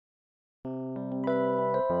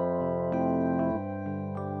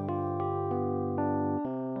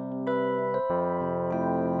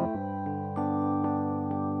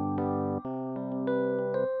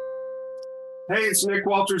Hey, it's Nick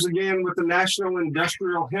Walters again with the National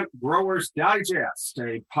Industrial Hemp Growers Digest,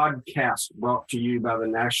 a podcast brought to you by the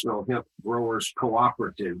National Hemp Growers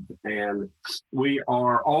Cooperative. And we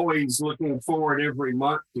are always looking forward every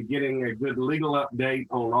month to getting a good legal update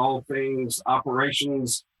on all things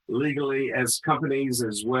operations legally as companies,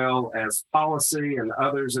 as well as policy and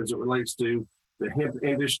others as it relates to the hemp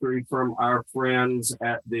industry from our friends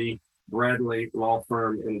at the Bradley Law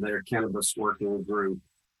Firm in their cannabis working group.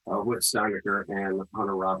 Whit Steinecker and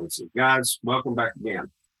Hunter Robinson. Guys, welcome back again.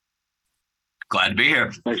 Glad to be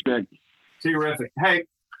here. Thanks, Nick. Terrific. Hey,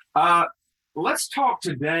 let's talk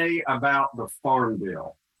today about the Farm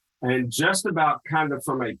Bill and just about kind of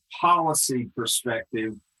from a policy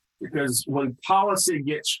perspective, because when policy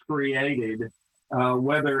gets created,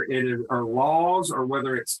 whether it are laws or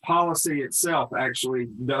whether it's policy itself actually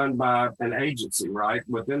done by an agency, right,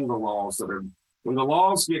 within the laws when the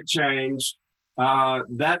laws get changed,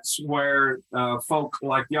 that's where folk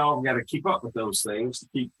like y'all got to keep up with those things to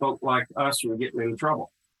keep folk like us from getting in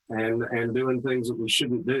trouble and doing things that we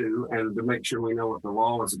shouldn't do, and to make sure we know what the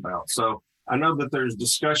law is about. So I know that there's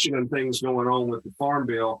discussion and things going on with the Farm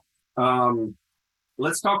Bill.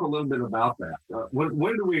 Let's talk a little bit about that.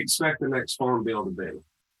 When do we expect the next Farm Bill to be?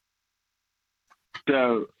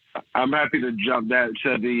 So I'm happy to jump that.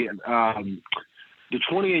 So the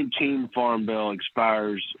 2018 Farm Bill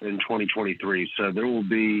expires in 2023, so there will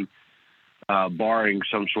be, barring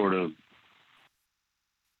some sort of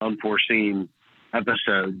unforeseen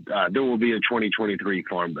episode, there will be a 2023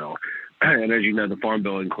 Farm Bill. And as you know, the Farm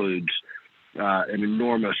Bill includes an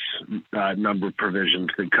enormous number of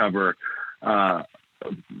provisions that cover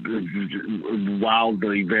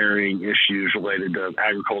wildly varying issues related to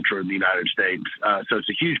agriculture in the United States. So it's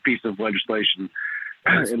a huge piece of legislation.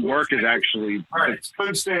 And work is actually right. It's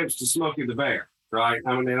food stamps to Smokey the Bear, right?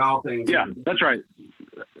 I mean, in all things. Yeah, that's right.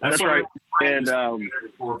 That's right. And 4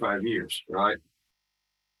 or 5 years, right?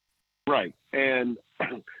 Right. And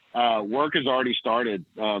work has already started.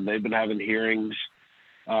 They've been having hearings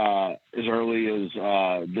as early as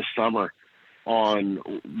this summer on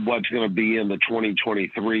what's going to be in the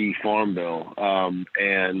 2023 Farm Bill,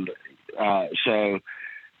 so.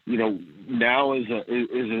 You know, now is as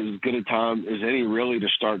good a time as any really to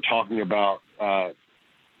start talking about, what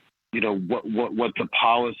the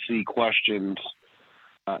policy questions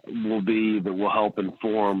will be that will help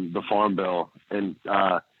inform the Farm Bill. And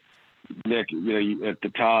Nick, at the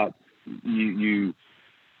top, you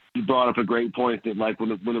brought up a great point that, like, when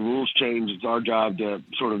the rules change, it's our job to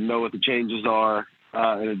sort of know what the changes are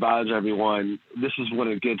and advise everyone. This is when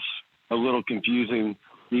it gets a little confusing,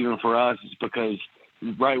 even for us, because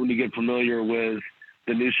right when you get familiar with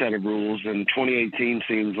the new set of rules, and 2018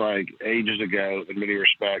 seems like ages ago in many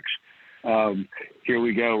respects. Here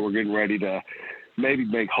we go. We're getting ready to maybe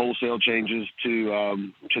make wholesale changes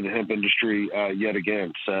to the hemp industry yet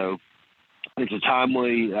again. So it's a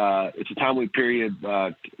timely period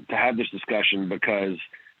to have this discussion, because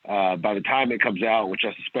by the time it comes out, which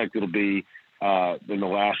I suspect it'll be in the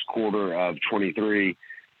last quarter of 23,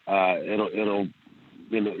 it'll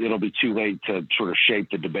be too late to sort of shape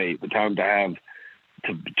the debate. The time to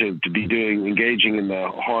be engaging in the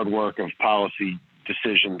hard work of policy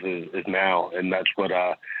decisions is now, and that's what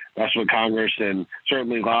Congress and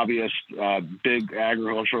certainly lobbyists, big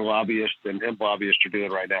agricultural lobbyists and hemp lobbyists are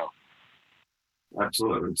doing right now.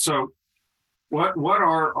 Absolutely. So, what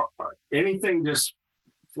are anything just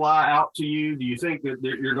fly out to you? Do you think that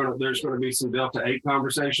there's going to be some Delta 8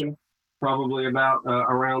 conversation probably about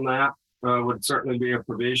around that? Would certainly be a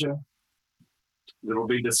provision that will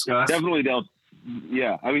be discussed. Definitely,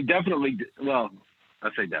 yeah. I mean, definitely. Well,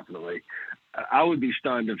 I say definitely. I would be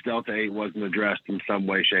stunned if Delta 8 wasn't addressed in some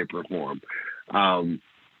way, shape, or form.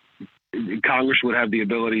 Congress would have the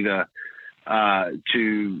ability to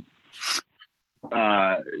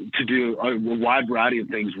do a wide variety of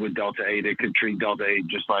things with Delta 8. It could treat Delta 8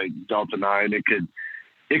 just like Delta 9. It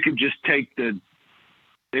could just take the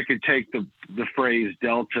phrase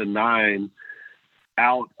Delta 9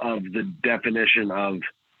 out of the definition of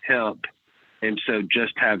hemp, and so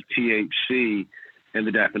just have THC in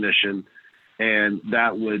the definition, and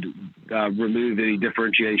that would remove any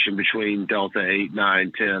differentiation between Delta 8,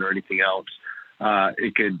 9, 10, or anything else.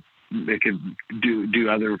 It could do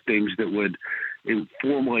other things that would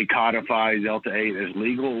informally codify Delta 8 as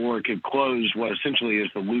legal, or it could close what essentially is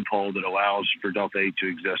the loophole that allows for Delta 8 to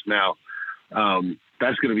exist now.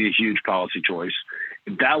 That's going to be a huge policy choice.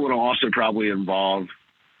 That would also probably involve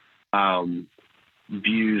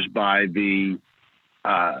views by the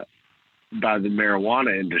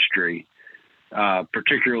marijuana industry,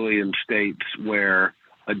 particularly in states where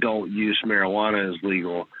adult use marijuana is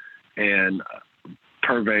legal, and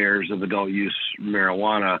purveyors of adult use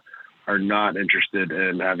marijuana are not interested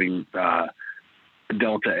in having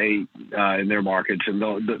Delta 8 in their markets, and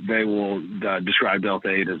they will describe Delta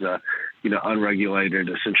 8 as a unregulated,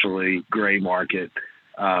 essentially gray market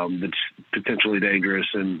that's potentially dangerous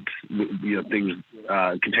and things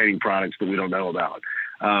containing products that we don't know about.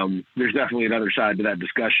 There's definitely another side to that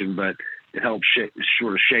discussion, but it helps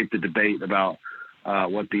sort of shape the debate about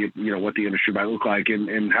what the industry might look like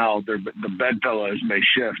and how the bedfellows may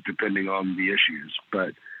shift depending on the issues.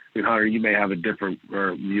 But Hunter, you may have a different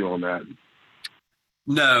view on that.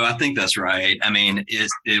 No, I think that's right. I mean,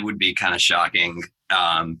 it would be kind of shocking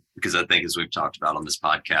because I think, as we've talked about on this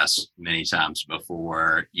podcast many times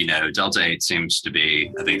before, Delta 8 seems to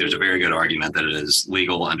be, I think there's a very good argument that it is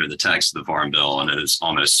legal under the text of the Farm Bill, and it is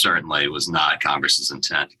almost certainly was not Congress's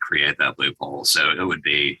intent to create that loophole. So it would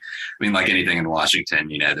be, like anything in Washington,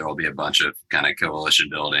 there will be a bunch of kind of coalition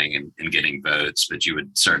building and getting votes, but you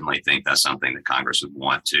would certainly think that's something that Congress would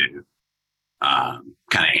want to kind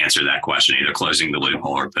of answer that question, either closing the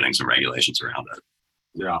loophole or putting some regulations around it.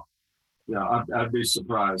 Yeah, I'd be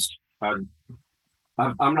surprised. I'm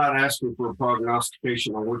not asking for a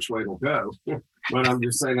prognostication on which way it'll go, but I'm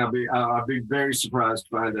just saying I'd be very surprised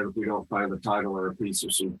to find out if we don't find a title or a piece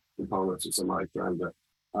or some components of somebody trying to,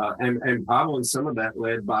 and probably some of that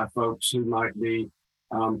led by folks who might be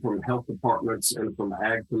from health departments and from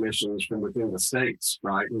ag commissions from within the states,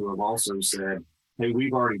 right, who have also said, hey,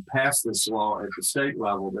 we've already passed this law at the state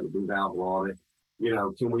level that we've outlawed it.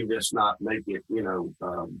 Can we just not make it,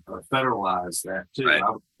 federalize that too? Right.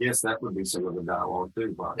 I guess that would be some of the dialogue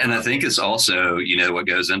too. Probably. And I think it's also, what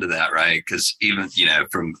goes into that, right? Because even,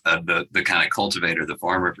 from the kind of cultivator, the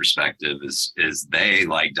farmer perspective is they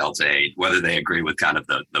like Delta 8, whether they agree with kind of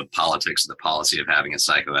the politics, the policy of having a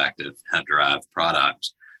psychoactive hemp-derived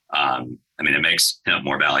product. It makes hemp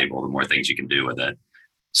more valuable the more things you can do with it.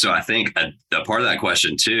 So I think a part of that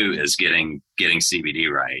question too is getting CBD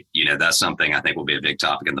right. That's something I think will be a big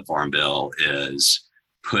topic in the Farm Bill, is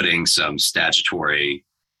putting some statutory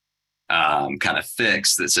kind of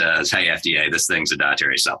fix that says, hey, FDA, this thing's a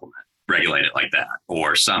dietary supplement, regulate it like that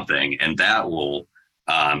or something. And that will,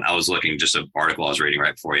 I was looking just an article I was reading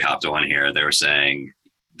right before you hopped on here. They were saying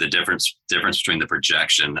the difference between the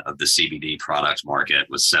projection of the CBD product market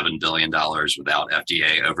was $7 billion without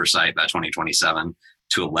FDA oversight by 2027.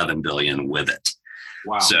 To 11 billion with it.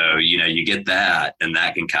 Wow. So, you get that, and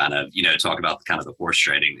that can kind of, talk about the kind of the horse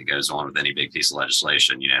trading that goes on with any big piece of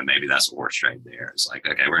legislation. Maybe that's a horse trade there. It's like,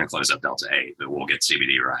 okay, we're going to close up Delta 8, but we'll get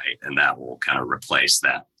CBD right. And that will kind of replace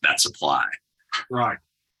that supply. Right.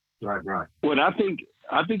 Well, I think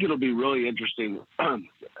it'll be really interesting.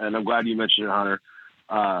 And I'm glad you mentioned it, Hunter.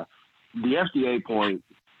 The FDA point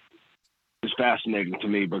is fascinating to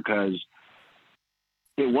me because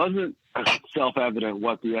it wasn't self-evident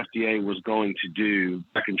what the FDA was going to do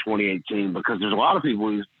back in 2018, because there's a lot of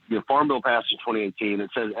people the Farm Bill passed in 2018. It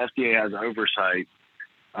says FDA has oversight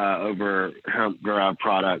over hemp-derived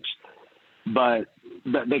products, but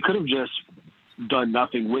they could have just done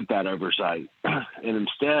nothing with that oversight. And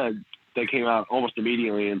instead, they came out almost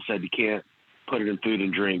immediately and said you can't put it in food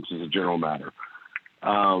and drinks as a general matter.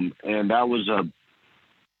 And that was a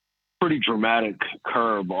pretty dramatic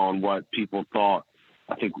curb on what people thought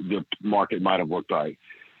I think the market might have looked like.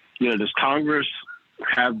 Does Congress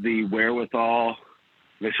have the wherewithal?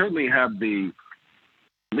 They certainly have the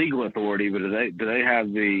legal authority, but do they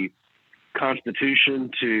have the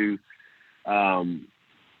Constitution to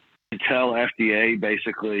tell FDA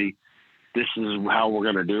basically this is how we're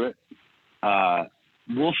going to do it?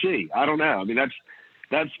 We'll see. I don't know.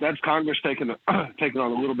 That's Congress taking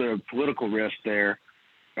on a little bit of political risk there,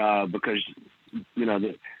 because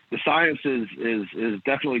the science is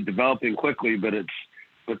definitely developing quickly, but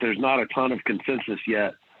there's not a ton of consensus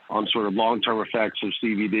yet on sort of long-term effects of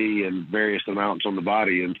CBD and various amounts on the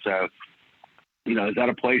body. And so, is that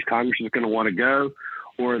a place Congress is going to want to go,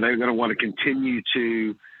 or are they going to want to continue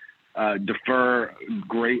to defer a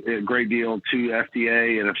great deal to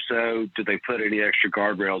FDA? And if so, do they put any extra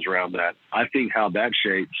guardrails around that? I think how that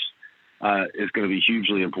shapes is going to be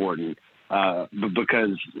hugely important,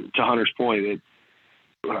 because to Hunter's point,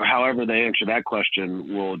 however they answer that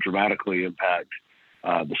question will dramatically impact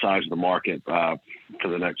the size of the market for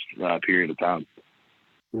the next period of time.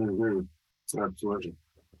 Mm-hmm. Absolutely.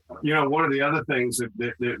 One of the other things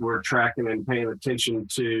that we're tracking and paying attention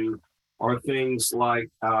to are things like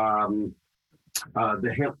the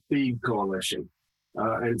Hemp Feed Coalition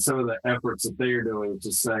and some of the efforts that they are doing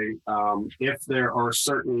to say if there are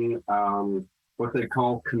certain what they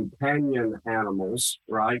call companion animals,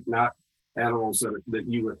 right? Not animals that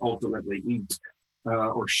you would ultimately eat,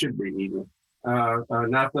 or should be eaten.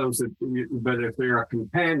 Not those that, but if they're a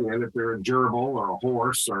companion, if they're a gerbil or a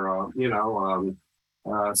horse or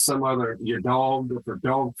some other, your dog, for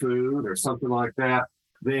dog food or something like that,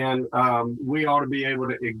 then we ought to be able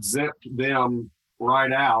to exempt them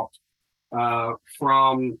right out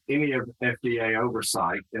from any of FDA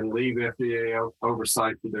oversight and leave FDA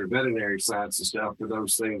oversight to their veterinary science and stuff for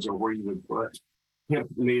those things, or where you would put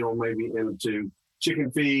hemp meal maybe into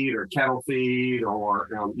chicken feed or cattle feed or,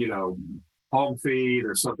 hog feed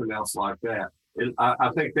or something else like that. And I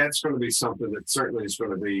think that's going to be something that certainly is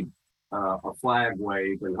going to be a flag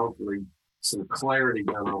wave, and hopefully some clarity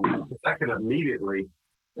done on that. That could immediately,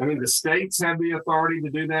 the states have the authority to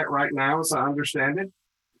do that right now, as I understand it.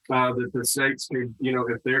 That the states could,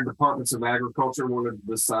 if their departments of agriculture wanted to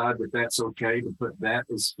decide that that's okay to put that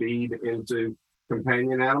as feed into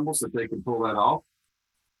companion animals, that they can pull that off.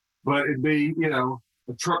 But it'd be,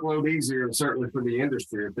 a truckload easier, and certainly for the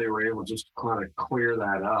industry, if they were able just to kind of clear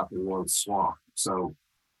that up in one swap. So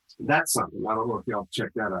that's something. I don't know if y'all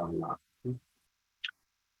check that out or not.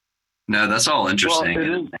 No, that's all interesting.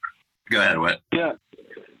 Well, go ahead, Whit.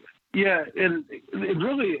 Yeah, and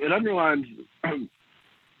it underlines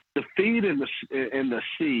the feed and the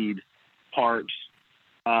seed parts.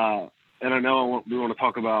 And I know we want to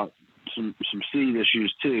talk about some seed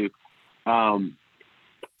issues too.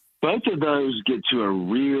 Both of those get to a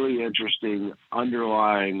really interesting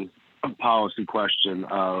underlying policy question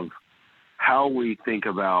of how we think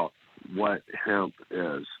about what hemp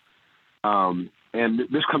is. And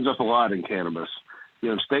this comes up a lot in cannabis.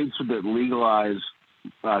 States that legalize,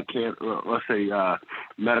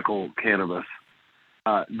 medical cannabis,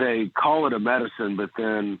 they call it a medicine, but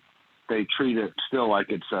then they treat it still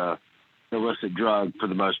like it's a illicit drug for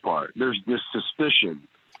the most part. There's this suspicion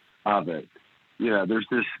of it. There's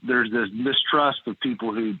this mistrust of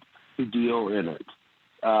people who deal in it,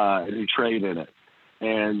 and who trade in it,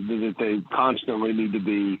 and that they constantly need to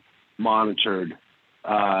be monitored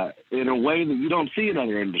in a way that you don't see in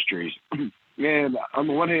other industries. And on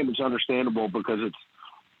the one hand, it's understandable because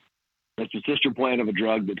it's a sister plant of a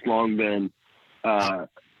drug that's long been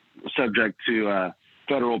subject to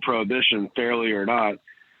federal prohibition, fairly or not.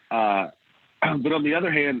 But on the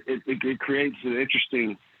other hand, it creates an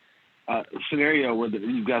interesting scenario where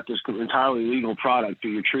you've got this entirely legal product, but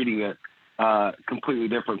you're treating it completely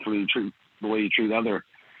different from the way you treat other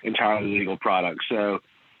entirely legal products. So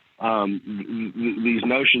these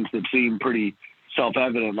notions that seem pretty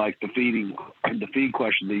self-evident, like the feed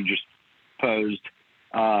question that you just posed,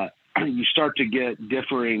 you start to get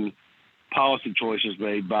differing policy choices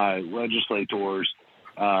made by legislators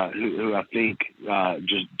who I think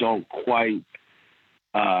just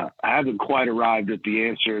haven't quite arrived at the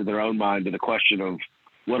answer in their own mind to the question of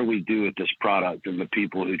what do we do with this product and the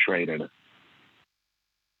people who trade in it.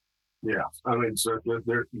 Yeah, so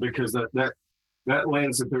because that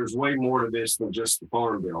lands that there's way more to this than just the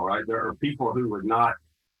Farm Bill, right? There are people who would not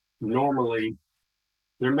normally.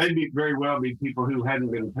 There may very well be people who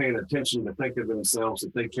hadn't been paying attention to think of themselves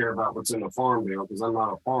that they care about what's in the Farm Bill, because I'm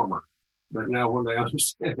not a farmer. But now when they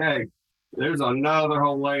understand, hey, there's another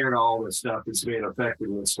whole layer to all this stuff that's being affected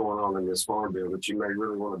and what's going on in this Farm Bill, that you may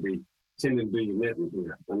really want to be tending to do your knitting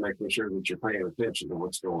here and making sure that you're paying attention to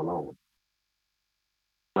what's going on.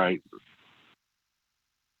 Right.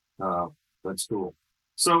 That's cool.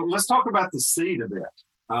 So let's talk about the seed a bit.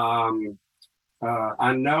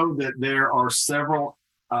 I know that there are several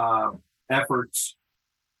efforts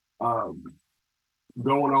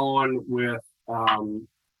going on with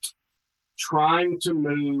trying to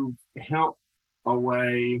move hemp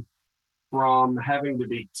away from having to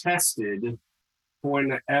be tested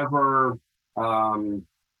whenever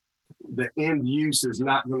the end use is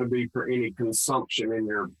not going to be for any consumption in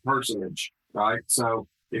your personage, right? So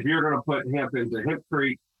if you're going to put hemp into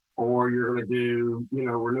hempcrete, or you're going to do,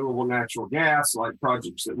 renewable natural gas like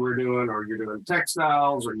projects that we're doing, or you're doing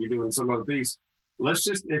textiles, or you're doing some other piece,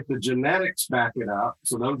 if the genetics back it up,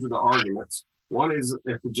 so those are the arguments. One is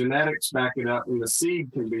if the genetics back it up and the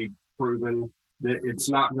seed can be proven that it's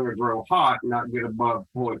not going to grow hot, not get above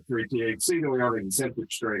 0.3 THC, then we ought to exempt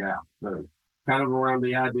it straight out. So kind of around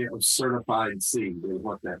the idea of certified seed and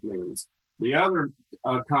what that means. The other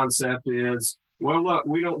concept is, well, look,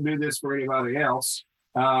 we don't do this for anybody else.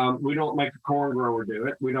 We don't make a corn grower do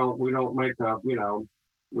it. We don't make a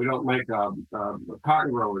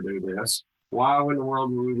cotton grower do this. Why in the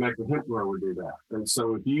world would we make a hemp grower do that? And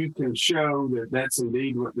so if you can show that that's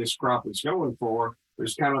indeed what this crop is going for,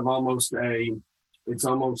 there's kind of almost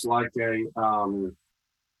like a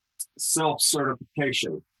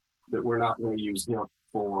self-certification that we're not going to use hemp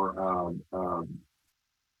for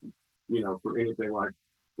for anything like,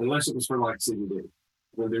 unless it was for like CBD.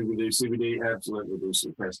 When they do CBD, absolutely do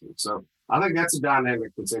some testing. So I think that's a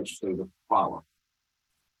dynamic that's interesting to follow.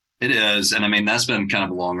 It is, and I mean that's been kind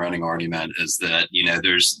of a long-running argument is that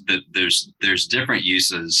there's different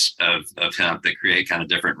uses of hemp that create kind of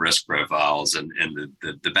different risk profiles, and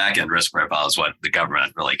the back end risk profile is what the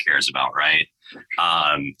government really cares about, right?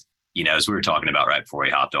 As we were talking about right before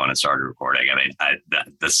we hopped on and started recording, I mean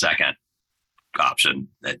the second option,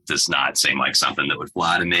 that does not seem like something that would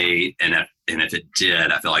fly to me, and if it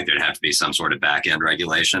did, I feel like there'd have to be some sort of back end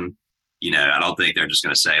regulation. I don't think they're just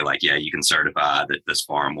going to say like, yeah, you can certify that this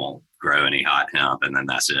farm won't grow any hot hemp, and then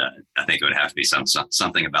that's it. I think it would have to be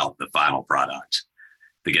something about the final product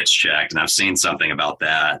that gets checked. And I've seen something about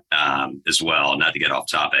that as well, not to get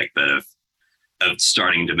off topic, but of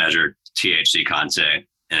starting to measure THC content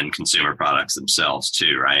in consumer products themselves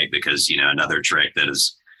too, right? Because, another trick that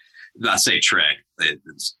is, I say trick,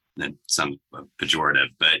 it's some pejorative,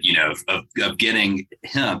 but, of getting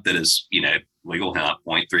hemp that is, legal hemp,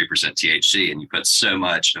 0.3% THC, and you put so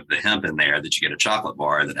much of the hemp in there that you get a chocolate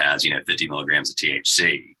bar that has, 50 milligrams of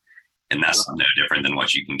THC. And that's no different than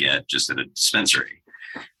what you can get just at a dispensary.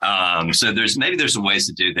 So there's some ways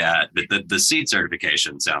to do that, but the seed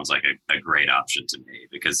certification sounds like a great option to me,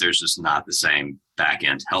 because there's just not the same back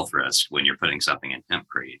end health risk when you're putting something in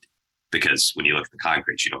hempcrete, because when you look at the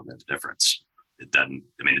concrete, you don't know the difference. It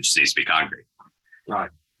just needs to be concrete.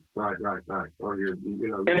 Right. Or and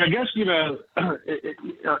I guess, and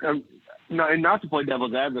not to play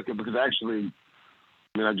devil's advocate, because actually,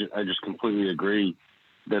 I just completely agree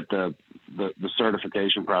that the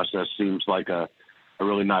certification process seems like a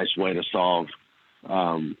really nice way to solve,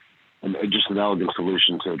 and just an elegant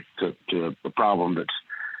solution to a problem that's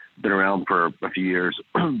been around for a few years.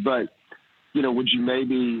 But, would you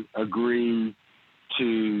maybe agree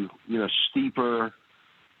to, steeper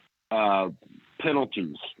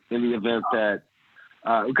penalties in the event that,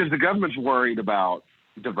 because the government's worried about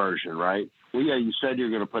diversion, right? Well, yeah, you said you're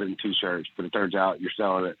going to put it in T-shirts, but it turns out you're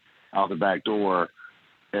selling it out the back door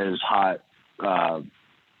as hot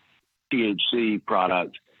THC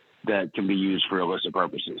product that can be used for illicit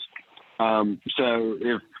purposes. So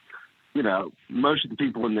if, most of the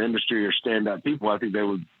people in the industry are stand-up people, I think they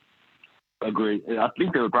would agree. I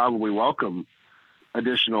think they would probably welcome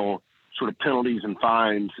additional sort of penalties and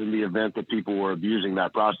fines in the event that people were abusing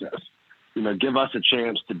that process. Give us a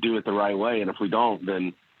chance to do it the right way, and if we don't,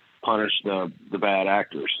 then punish the bad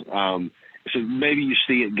actors. So maybe you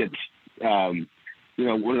see it gets, when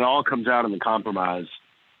it all comes out in the compromise,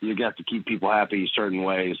 you got to keep people happy certain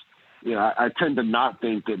ways. I tend to not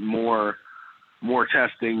think that more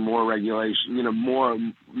testing, more regulation, more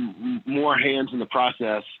hands in the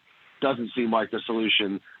process doesn't seem like the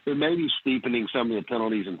solution. But maybe steepening some of the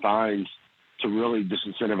penalties and fines to really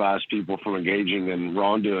disincentivize people from engaging in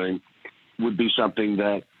wrongdoing would be something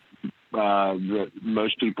that that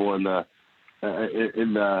most people in the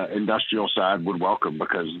industrial side would welcome,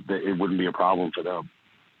 because it wouldn't be a problem for them.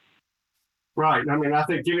 Right. I mean, I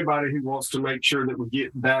think anybody who wants to make sure that we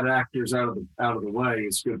get bad actors out of the way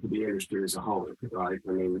is good for the industry as a whole, right?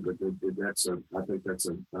 I mean, I think that's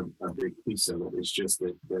a big piece of it. It's just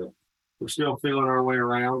that we're still feeling our way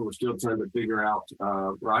around. We're still trying to figure out,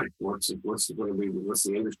 right, what's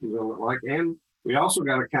the industry going to look like. And we also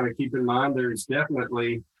got to kind of keep in mind there's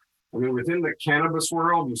definitely, within the cannabis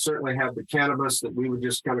world, you certainly have the cannabis that we would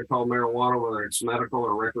just kind of call marijuana, whether it's medical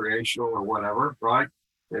or recreational or whatever, right?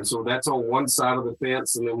 And so that's on one side of the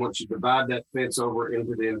fence. And then once you divide that fence over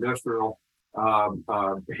into the industrial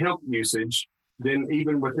hemp usage, then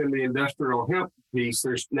even within the industrial hemp piece,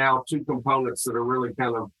 there's now two components that are really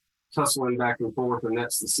kind of tussling back and forth, and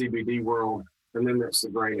that's the CBD world, and then that's the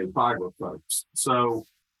grain and fiber folks. So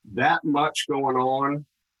that much going on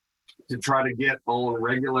to try to get on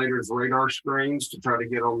regulators' radar screens, to try to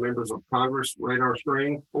get on members of Congress' radar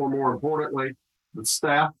screen, or more importantly, the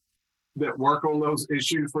staff that work on those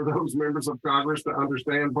issues for those members of Congress to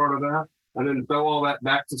understand part of that, and then throw all that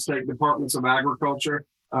back to state departments of agriculture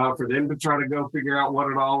for them to try to go figure out what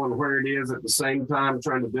it all and where it is, at the same time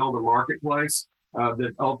trying to build a marketplace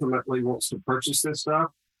that ultimately wants to purchase this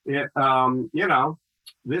stuff. It,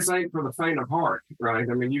 this ain't for the faint of heart, right?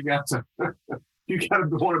 I mean, you got to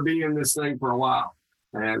want to be in this thing for a while,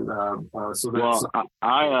 and so that's.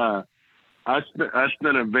 Well, I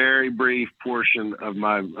spent a very brief portion of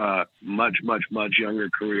my much younger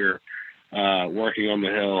career working on the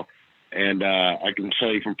Hill, and I can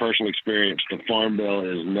tell you from personal experience, the Farm Bill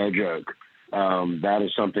is no joke. That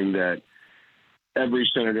is something that every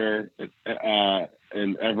senator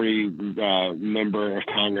and every member of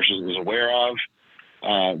Congress is aware of.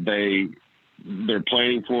 They they're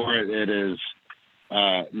planning for it. It is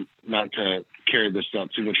not to carry this up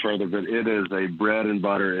too much further, but it is a bread and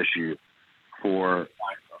butter issue for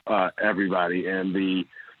everybody, and the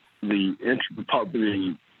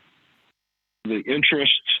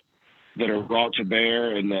interests that are brought to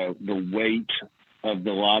bear and the weight of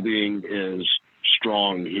the lobbying is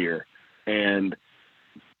strong here. And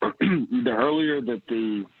the earlier that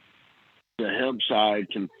the hemp side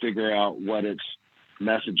can figure out what its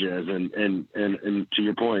message is, and to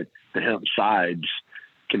your point, the hemp sides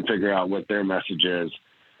can figure out what their message is,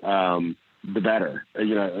 the better.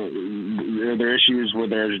 You know, there are issues where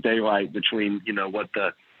there's daylight between, you know, what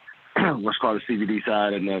the what's called the CBD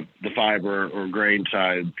side and the fiber or grain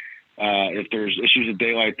side. If there's issues of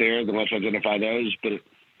daylight there, then let's identify those. But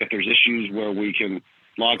if there's issues where we can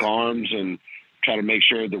lock arms and try to make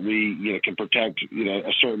sure that we, you know, can protect, you know,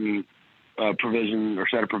 a certain provision or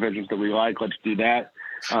set of provisions that we like, let's do that.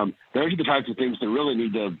 Those are the types of things that really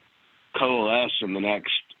need to coalesce in the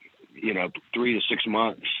next, you know, 3 to 6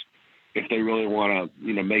 months if they really want to,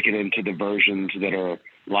 you know, make it into the versions that are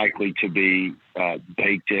likely to be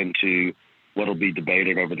baked into what will be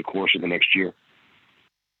debated over the course of the next year.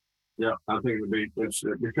 Yeah, I think it would be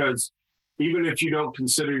interesting because even if you don't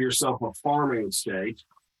consider yourself a farming state,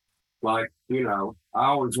 like, you know, I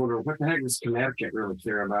always wonder what the heck does Connecticut really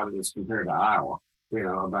care about it as compared to Iowa, you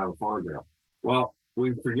know, about a farm bill. Well,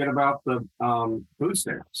 we forget about the food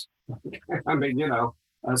stamps. I mean, you know,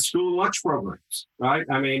 school lunch programs, right?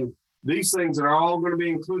 I mean, these things are all going to be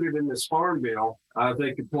included in this farm bill. I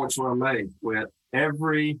think the point's well made with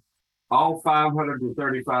all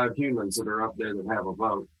 535 humans that are up there that have a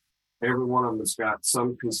vote. Every one of them has got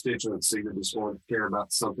some constituency that is going to care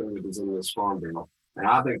about something that is in this farm bill. And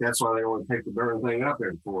I think that's why they only take the darn thing up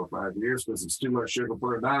every 4 or 5 years, because it's too much sugar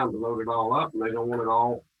for a dime to load it all up, and they don't want it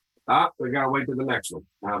all up. They got to wait to the next one.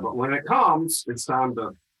 But when it comes, it's time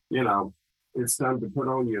to, you know, it's time to put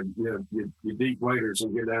on your deep waders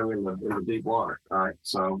and get down in the deep water. All right.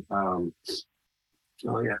 So, oh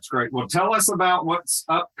yeah, it's great. Well, tell us about what's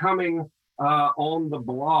upcoming on the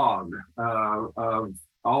blog of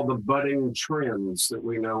all the budding trends that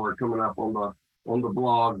we know are coming up on the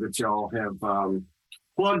blog that y'all have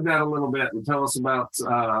plug that a little bit and tell us about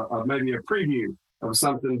maybe a preview of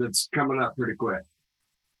something that's coming up pretty quick.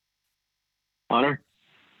 Hunter?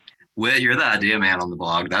 Well, you're the idea man on the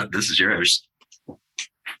blog. This is yours.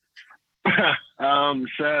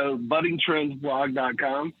 So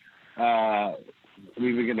buddingtrendsblog.com.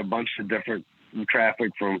 We've been getting a bunch of different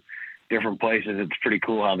traffic from different places. It's pretty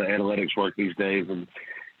cool how the analytics work these days, and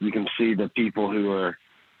you can see the people who are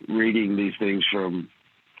reading these things from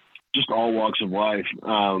just all walks of life.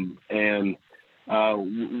 And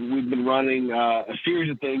we've been running a series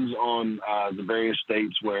of things on the various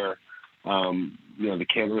states where, you know, the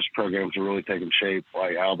cannabis programs are really taking shape,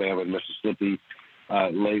 like Alabama and Mississippi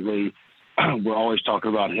lately. We're always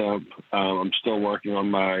talking about hemp. I'm still working on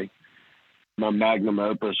my magnum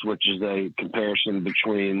opus, which is a comparison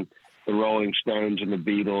between the Rolling Stones and the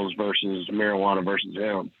Beatles versus marijuana versus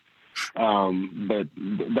hemp. But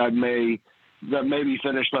that may be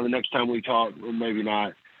finished by the next time we talk, or maybe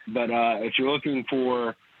not. But if you're looking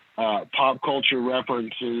for pop culture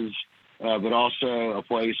references, but also a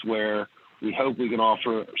place where we hope we can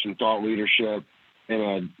offer some thought leadership in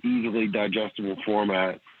an easily digestible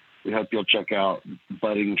format, we hope you'll check out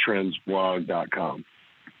buddingtrendsblog.com.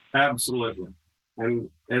 Absolutely. And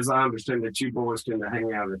as I understand it, you boys tend to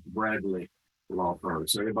hang out at the Bradley law firm.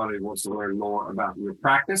 So anybody who wants to learn more about your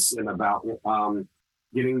practice and about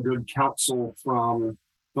getting good counsel from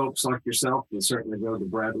folks like yourself, can certainly go to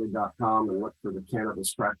bradley.com and look for the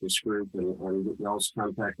Cannabis Practice Group and get y'all's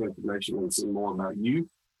contact information and see more about you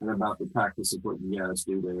and about the practice of what you guys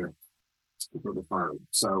do there for the firm.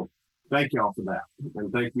 So thank y'all for that.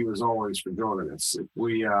 And thank you as always for joining us. If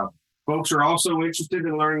we folks are also interested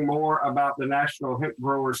in learning more about the National Hemp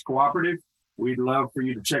Growers Cooperative, we'd love for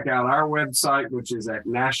you to check out our website, which is at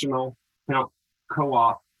National Hemp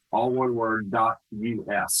Co-op, all one word,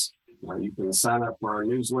 .us. You can sign up for our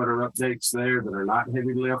newsletter updates there that are not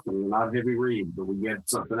heavy lift and not heavy read, but we get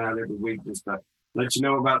something out every week just to let you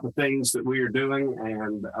know about the things that we are doing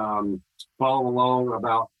and follow along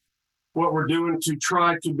about what we're doing to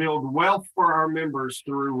try to build wealth for our members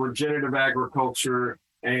through regenerative agriculture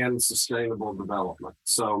and sustainable development.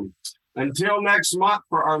 So until next month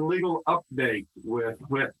for our legal update with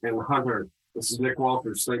Whit and Hunter, this is Nick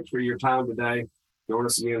Walters. Thanks for your time today. Join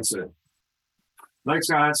us again soon. Thanks,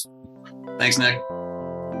 guys. Thanks, Nick.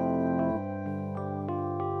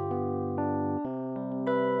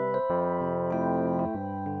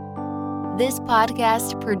 This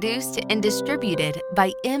podcast produced and distributed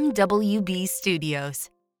by MWB Studios.